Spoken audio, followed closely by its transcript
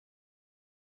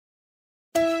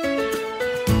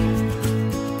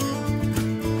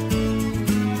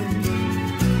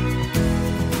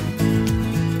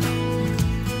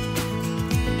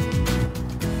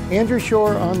Andrew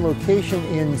Shore on location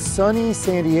in sunny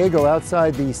San Diego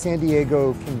outside the San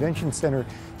Diego Convention Center.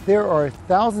 There are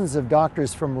thousands of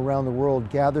doctors from around the world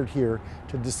gathered here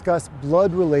to discuss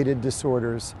blood-related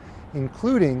disorders,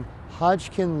 including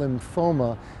Hodgkin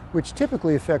lymphoma, which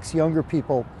typically affects younger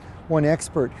people. One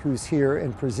expert who's here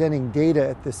and presenting data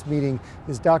at this meeting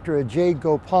is Dr. Ajay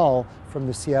Gopal from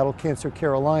the Seattle Cancer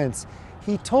Care Alliance.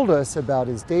 He told us about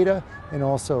his data and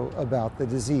also about the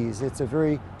disease. It's a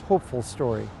very hopeful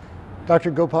story.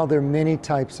 Dr. Gopal, there are many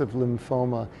types of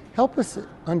lymphoma. Help us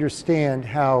understand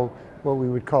how what we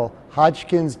would call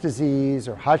Hodgkin's disease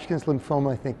or Hodgkin's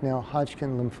lymphoma, I think now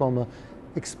Hodgkin lymphoma,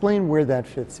 explain where that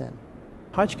fits in.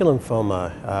 Hodgkin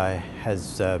lymphoma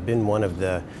has been one of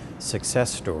the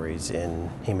success stories in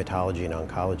hematology and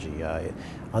oncology.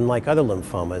 Unlike other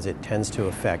lymphomas, it tends to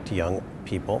affect young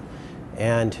people,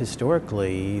 and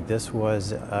historically this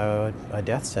was a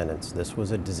death sentence. This was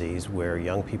a disease where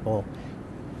young people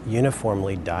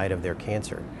uniformly died of their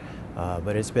cancer.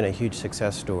 But it's been a huge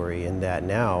success story in that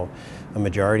now a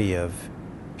majority of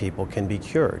people can be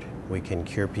cured. We can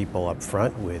cure people up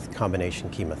front with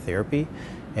combination chemotherapy,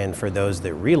 and for those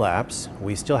that relapse,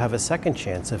 we still have a second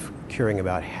chance of curing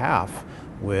about half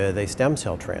with a stem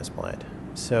cell transplant.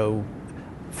 So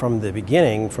from the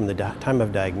beginning, from the time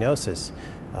of diagnosis,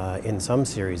 in some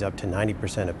series up to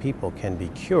 90% of people can be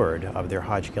cured of their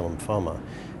Hodgkin lymphoma.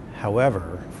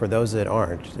 However, for those that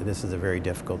aren't, this is a very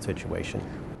difficult situation.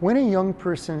 When a young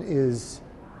person is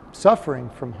suffering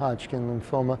from Hodgkin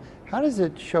lymphoma, how does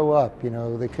it show up? You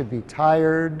know, they could be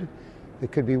tired, they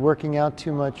could be working out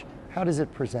too much. How does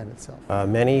it present itself?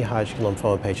 Many Hodgkin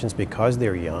lymphoma patients, because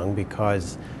they're young,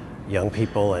 because young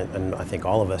people, and I think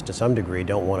all of us to some degree,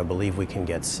 don't want to believe we can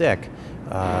get sick,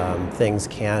 things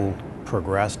can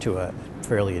progress to a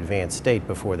fairly advanced state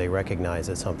before they recognize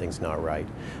that something's not right.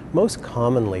 Most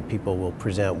commonly, people will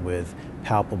present with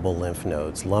palpable lymph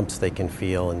nodes, lumps they can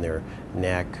feel in their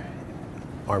neck,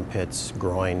 armpits,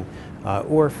 groin,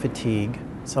 or fatigue.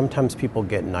 Sometimes people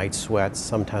get night sweats,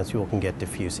 sometimes people can get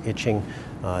diffuse itching.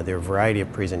 There are a variety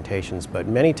of presentations, but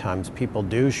many times people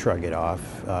do shrug it off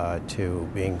to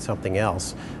being something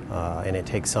else, and it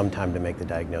takes some time to make the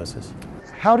diagnosis.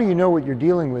 How do you know what you're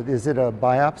dealing with? Is it a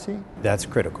biopsy? That's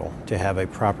critical, to have a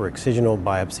proper excisional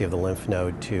biopsy of the lymph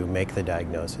node to make the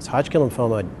diagnosis. Hodgkin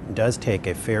lymphoma does take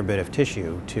a fair bit of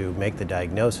tissue to make the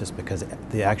diagnosis because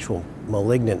the actual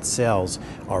malignant cells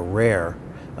are rare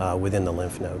within the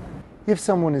lymph node. If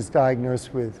someone is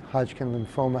diagnosed with Hodgkin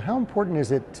lymphoma, how important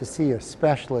is it to see a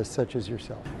specialist such as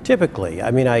yourself? Typically,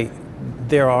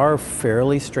 there are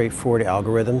fairly straightforward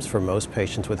algorithms for most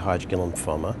patients with Hodgkin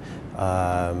lymphoma,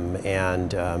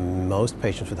 and most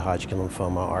patients with Hodgkin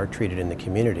lymphoma are treated in the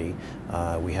community.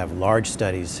 We have large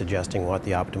studies suggesting what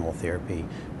the optimal therapy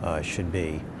should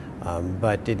be,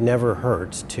 but it never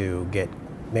hurts to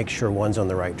make sure one's on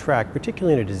the right track,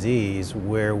 particularly in a disease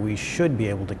where we should be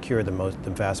able to cure the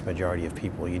vast majority of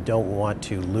people. You don't want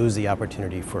to lose the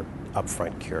opportunity for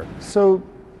upfront cure. So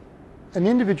an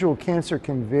individual cancer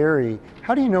can vary.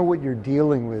 How do you know what you're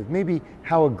dealing with? Maybe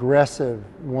how aggressive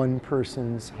one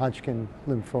person's Hodgkin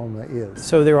lymphoma is?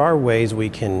 So there are ways we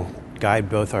can guide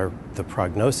both the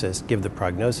prognosis, give the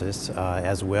prognosis,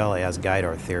 as well as guide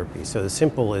our therapy. So the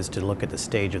simple is to look at the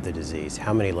stage of the disease.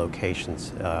 How many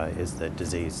locations is the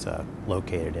disease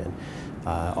located in?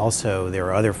 Also, there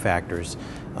are other factors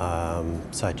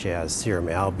such as serum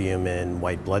albumin,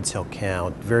 white blood cell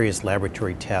count, various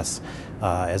laboratory tests,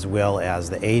 as well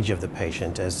as the age of the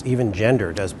patient, as even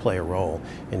gender does play a role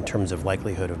in terms of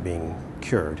likelihood of being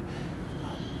cured.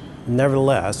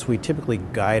 Nevertheless, we typically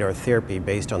guide our therapy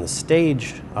based on the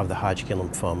stage of the Hodgkin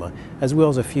lymphoma, as well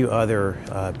as a few other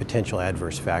potential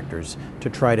adverse factors to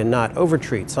try to not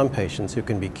overtreat some patients who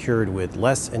can be cured with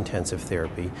less intensive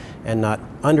therapy and not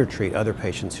undertreat other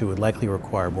patients who would likely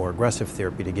require more aggressive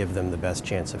therapy to give them the best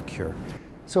chance of cure.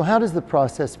 So how does the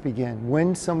process begin?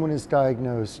 When someone is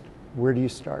diagnosed, where do you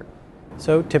start?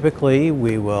 So typically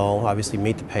we will obviously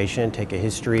meet the patient, take a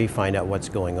history, find out what's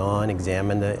going on,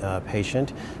 examine the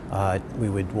patient. We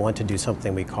would want to do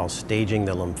something we call staging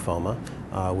the lymphoma,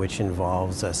 which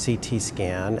involves a CT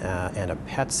scan and a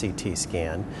PET CT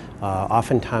scan.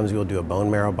 Oftentimes we'll do a bone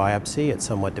marrow biopsy. It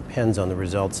somewhat depends on the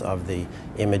results of the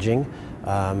imaging.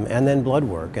 And then blood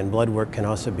work, and blood work can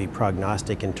also be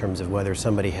prognostic in terms of whether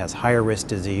somebody has higher risk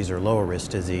disease or lower risk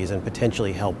disease and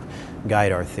potentially help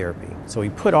guide our therapy. So we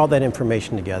put all that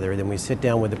information together, then we sit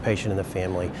down with the patient and the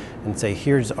family and say,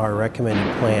 here's our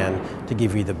recommended plan to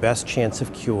give you the best chance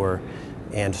of cure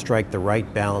and strike the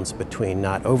right balance between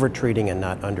not over-treating and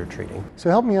not under-treating. So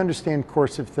help me understand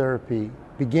course of therapy.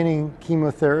 Beginning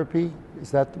chemotherapy, Is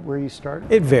that where you start?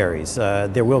 It varies.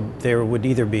 There would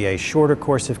either be a shorter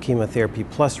course of chemotherapy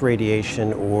plus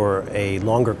radiation, or a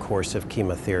longer course of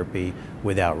chemotherapy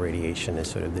without radiation is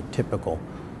sort of the typical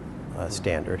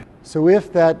standard. So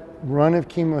if that run of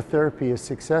chemotherapy is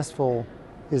successful,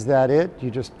 is that it?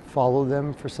 You just follow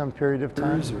them for some period of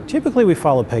time? Typically we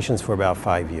follow patients for about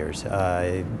 5 years.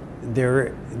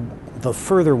 The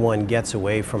further one gets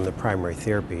away from the primary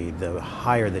therapy, the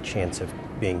higher the chance of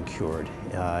being cured.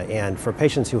 And for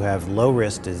patients who have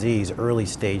low-risk disease,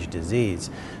 early-stage disease,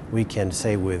 we can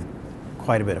say with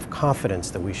quite a bit of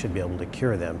confidence that we should be able to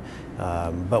cure them.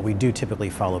 But we do typically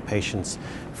follow patients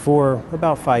for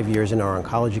about 5 years in our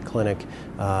oncology clinic,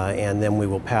 and then we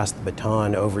will pass the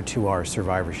baton over to our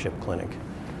survivorship clinic.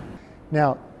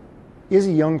 Now, is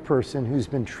a young person who's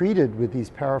been treated with these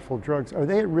powerful drugs, are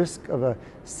they at risk of a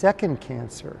second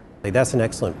cancer? That's an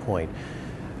excellent point.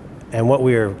 And what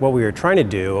we are trying to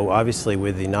do, obviously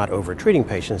with the not over-treating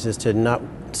patients, is to not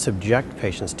subject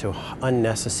patients to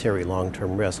unnecessary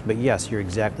long-term risk. But yes, you're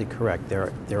exactly correct.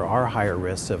 There are higher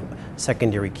risks of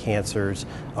secondary cancers,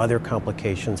 other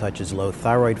complications such as low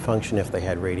thyroid function if they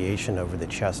had radiation over the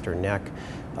chest or neck,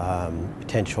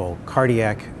 potential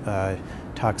cardiac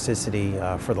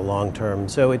toxicity for the long term.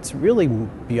 So it's really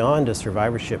beyond a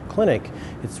survivorship clinic.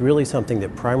 It's really something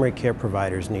that primary care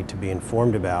providers need to be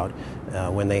informed about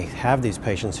when they have these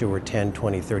patients who are 10,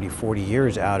 20, 30, 40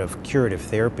 years out of curative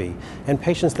therapy. And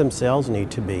patients themselves need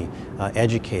to be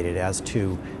educated as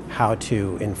to how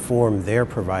to inform their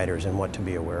providers and what to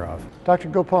be aware of. Dr.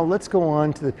 Gopal, let's go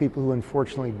on to the people who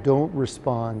unfortunately don't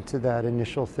respond to that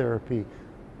initial therapy.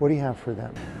 What do you have for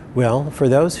them? Well, for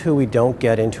those who we don't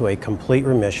get into a complete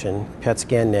remission, PET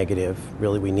scan negative,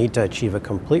 really we need to achieve a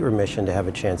complete remission to have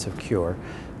a chance of cure.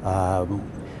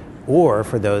 Or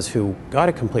for those who got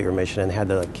a complete remission and had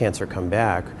the cancer come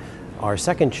back, our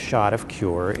second shot of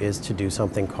cure is to do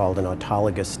something called an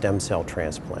autologous stem cell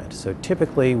transplant. So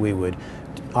typically we would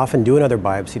often do another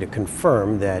biopsy to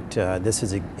confirm that this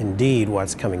is indeed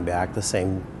what's coming back, the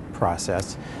same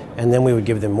process, and then we would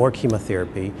give them more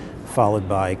chemotherapy, followed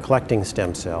by collecting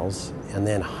stem cells, and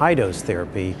then high-dose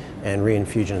therapy and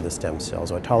reinfusion of the stem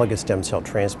cells, autologous stem cell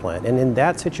transplant. And in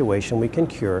that situation, we can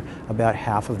cure about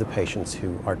half of the patients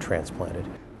who are transplanted.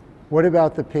 What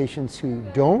about the patients who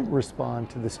don't respond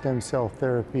to the stem cell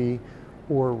therapy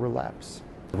or relapse?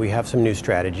 We have some new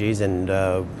strategies, and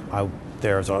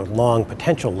there's a long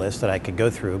potential list that I could go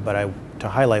through, but to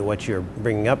highlight what you're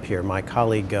bringing up here, my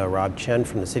colleague Rob Chen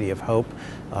from the City of Hope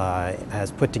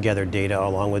has put together data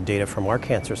along with data from our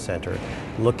cancer center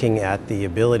looking at the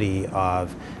ability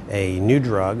of a new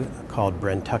drug called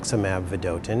brentuximab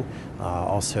vedotin,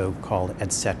 also called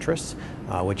Adcetris,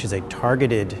 which is a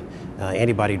targeted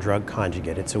antibody drug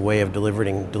conjugate. It's a way of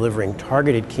delivering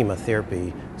targeted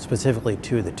chemotherapy specifically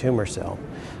to the tumor cell.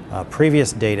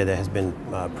 Previous data that has been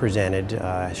presented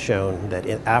has shown that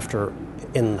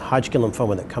in Hodgkin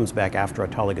lymphoma that comes back after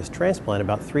autologous transplant,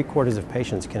 about 3/4 of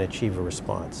patients can achieve a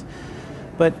response.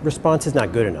 But response is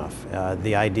not good enough.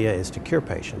 The idea is to cure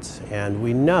patients. And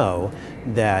we know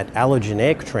that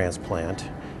allogeneic transplant,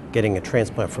 getting a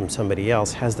transplant from somebody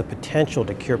else, has the potential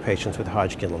to cure patients with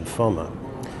Hodgkin lymphoma.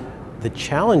 The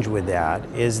challenge with that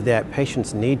is that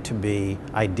patients need to be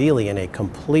ideally in a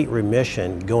complete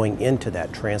remission going into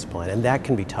that transplant, and that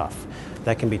can be tough.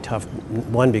 That can be tough,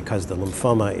 one, because the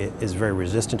lymphoma is very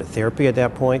resistant to therapy at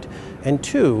that point, and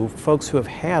two, folks who have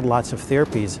had lots of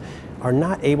therapies are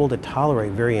not able to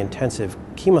tolerate very intensive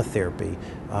chemotherapy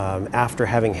after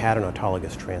having had an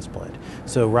autologous transplant.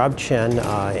 So Rob Chen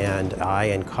and I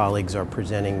and colleagues are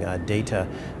presenting data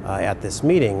at this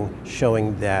meeting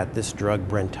showing that this drug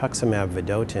brentuximab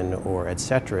vedotin, or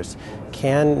Adcetris,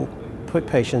 can put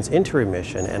patients into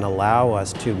remission and allow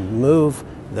us to move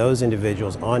those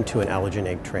individuals onto an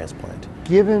allogeneic transplant.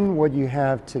 Given what you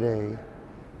have today,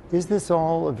 is this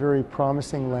all a very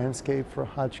promising landscape for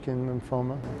Hodgkin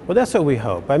lymphoma? Well, that's what we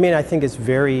hope. I mean, I think it's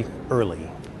very early.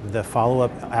 The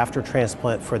follow-up after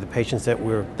transplant for the patients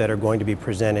that are going to be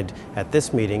presented at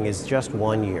this meeting is just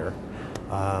 1 year.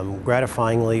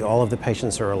 Gratifyingly, all of the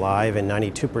patients are alive, and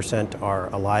 92%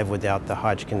 are alive without the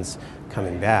Hodgkin's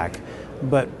coming back.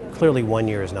 But clearly 1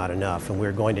 year is not enough, and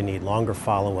we're going to need longer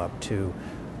follow-up to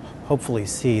hopefully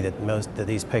see that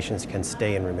these patients can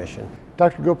stay in remission.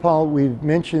 Dr. Gopal, we've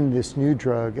mentioned this new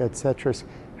drug, Adcetris.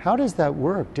 How does that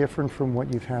work, different from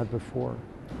what you've had before?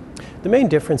 The main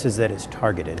difference is that it's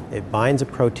targeted. It binds a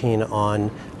protein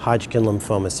on Hodgkin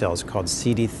lymphoma cells called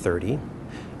CD30,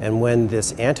 and when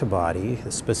this antibody,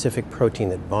 the specific protein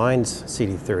that binds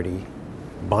CD30,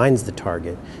 binds the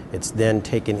target. It's then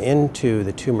taken into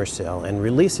the tumor cell and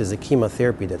releases a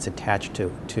chemotherapy that's attached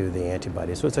to the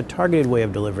antibody. So it's a targeted way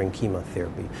of delivering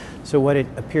chemotherapy. So what it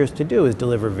appears to do is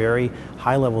deliver very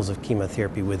high levels of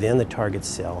chemotherapy within the target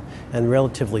cell and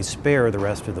relatively spare the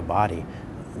rest of the body,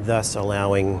 thus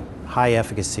allowing high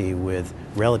efficacy with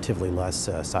relatively less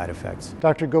side effects.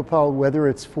 Dr. Gopal, whether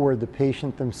it's for the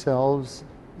patient themselves,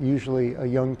 usually a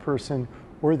young person,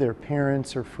 or their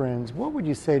parents or friends, what would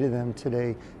you say to them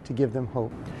today to give them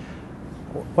hope?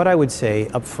 What I would say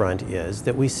up front is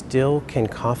that we still can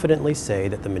confidently say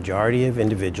that the majority of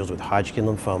individuals with Hodgkin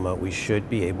lymphoma we should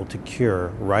be able to cure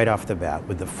right off the bat.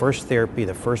 With the first therapy,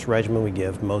 the first regimen we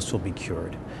give, most will be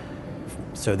cured.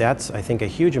 So that's, I think, a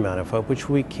huge amount of hope, which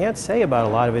we can't say about a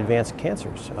lot of advanced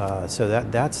cancers. So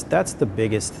that's the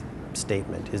biggest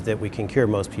statement, is that we can cure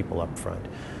most people up front.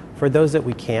 For those that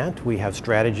we can't, we have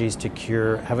strategies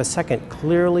to have a second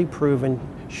clearly proven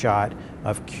shot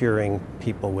of curing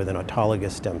people with an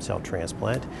autologous stem cell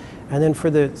transplant. And then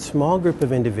for the small group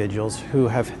of individuals who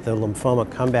have the lymphoma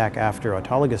come back after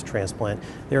autologous transplant,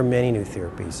 there are many new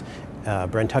therapies.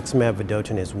 Brentuximab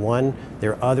vedotin is one.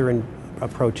 There are other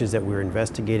approaches that we're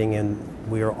investigating, and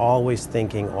we are always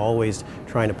thinking, always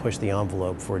trying to push the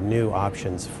envelope for new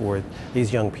options for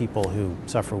these young people who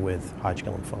suffer with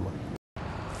Hodgkin lymphoma.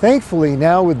 Thankfully,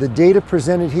 now with the data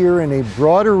presented here and a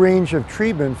broader range of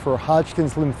treatment for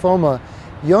Hodgkin's lymphoma,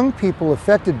 young people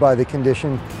affected by the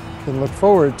condition can look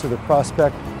forward to the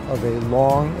prospect of a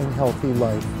long and healthy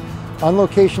life. On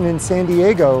location in San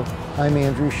Diego, I'm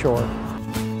Andrew Shore.